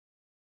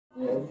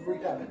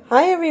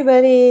Hi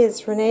everybody,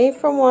 it's Renee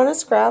from Wanna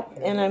Scrap,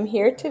 and I'm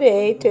here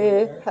today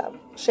to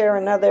share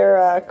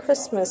another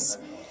Christmas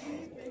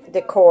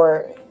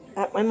decor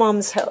at my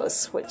mom's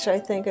house, which I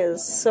think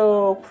is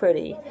so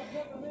pretty.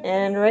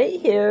 And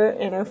right here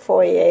in our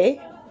foyer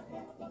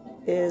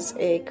is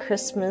a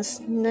Christmas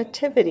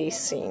nativity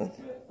scene.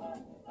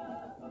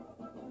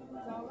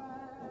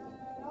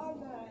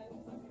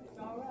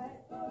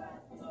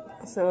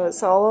 So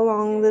it's all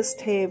along this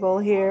table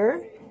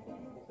here.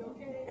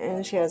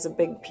 And she has a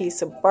big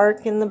piece of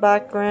bark in the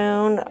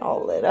background,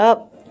 all lit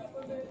up.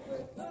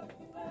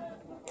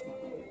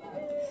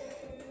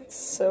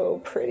 So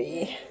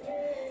pretty.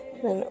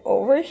 Then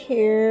over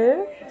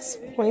here is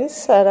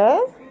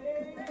poinsettia.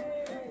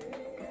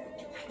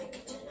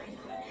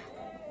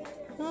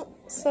 Oh,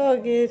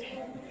 so good.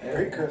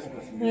 Merry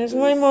Christmas. There's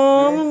my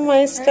mom and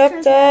my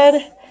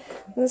stepdad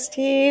and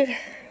Steve.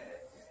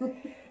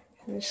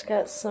 And she's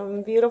got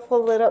some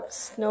beautiful lit up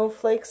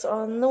snowflakes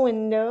on the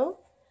window.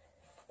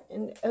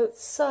 And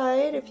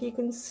outside, if you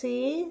can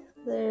see,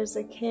 there's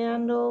a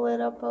candle lit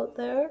up out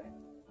there.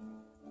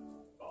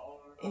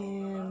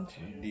 And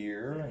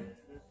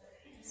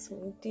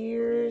some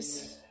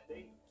deers.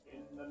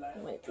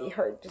 It might be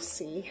hard to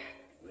see.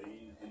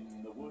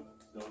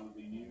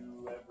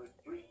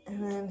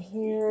 And then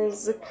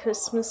here's the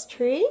Christmas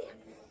tree.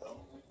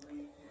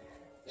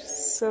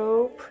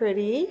 So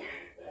pretty.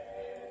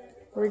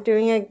 We're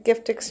doing a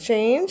gift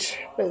exchange,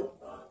 but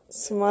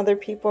some other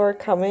people are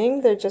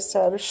coming. They're just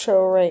at a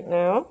show right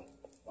now.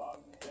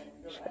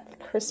 Got the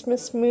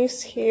Christmas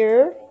moose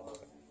here.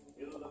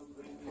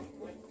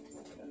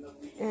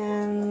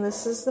 And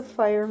this is the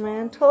fire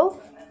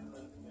mantle.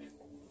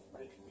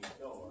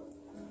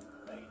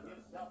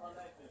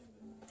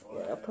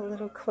 Get up a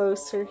little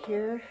closer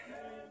here.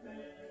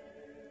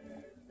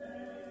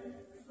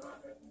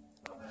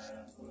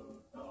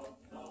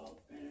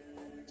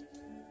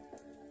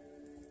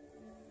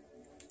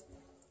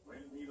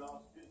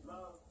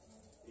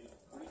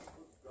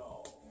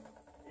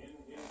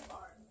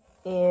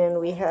 And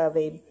we have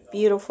a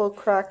beautiful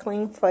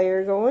crackling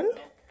fire going.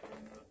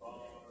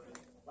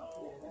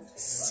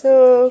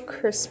 So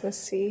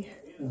Christmassy.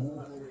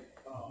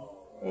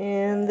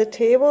 And the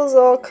table's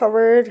all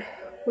covered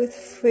with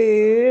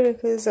food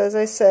because, as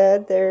I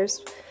said,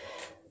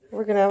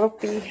 we're gonna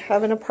be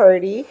having a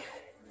party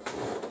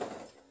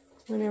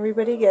when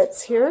everybody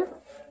gets here.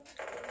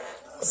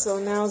 So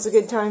now's a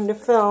good time to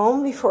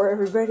film before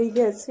everybody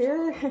gets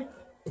here.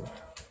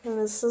 And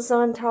this is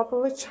on top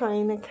of a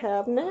china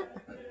cabinet.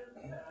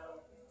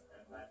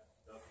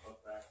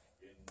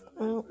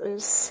 Oh,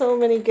 there's so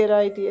many good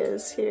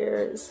ideas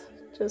here. It's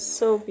just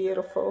so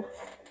beautiful.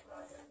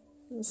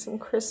 And some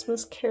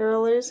Christmas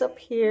carolers up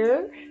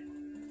here.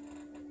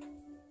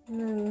 And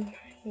then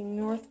a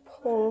North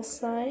Pole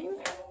sign.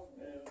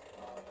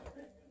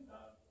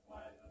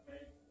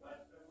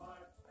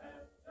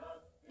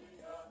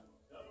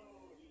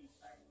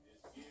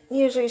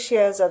 Usually she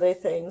has other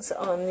things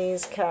on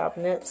these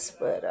cabinets,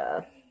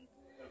 but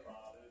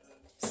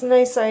it's a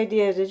nice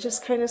idea to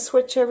just kind of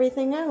switch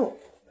everything out.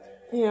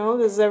 You know,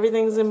 because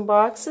everything's in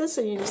boxes,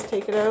 so you just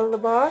take it out of the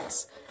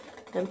box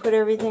and put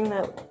everything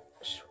that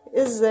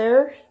is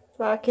there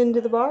back into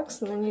the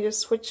box, and then you just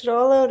switch it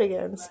all out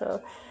again.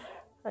 So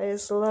I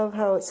just love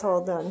how it's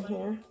all done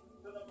here.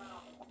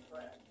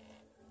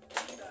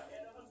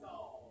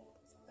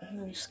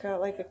 And I just got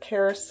like a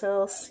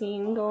carousel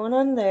scene going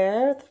on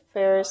there, the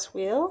Ferris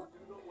wheel.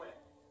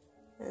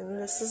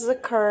 And this is a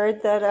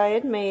card that I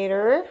had made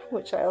her,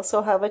 which I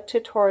also have a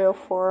tutorial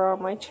for on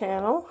my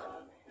channel.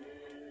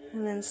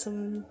 And then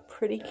some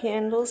pretty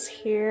candles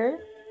here.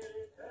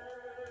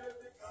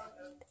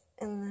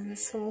 And then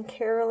some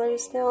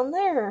carolers down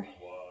there.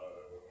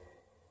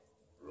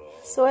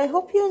 So I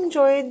hope you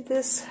enjoyed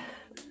this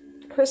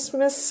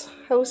Christmas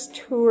house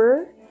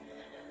tour.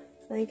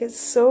 I think it's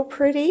so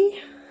pretty.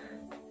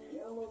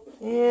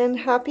 And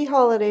happy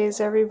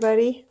holidays,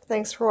 everybody.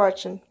 Thanks for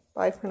watching.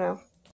 Bye for now.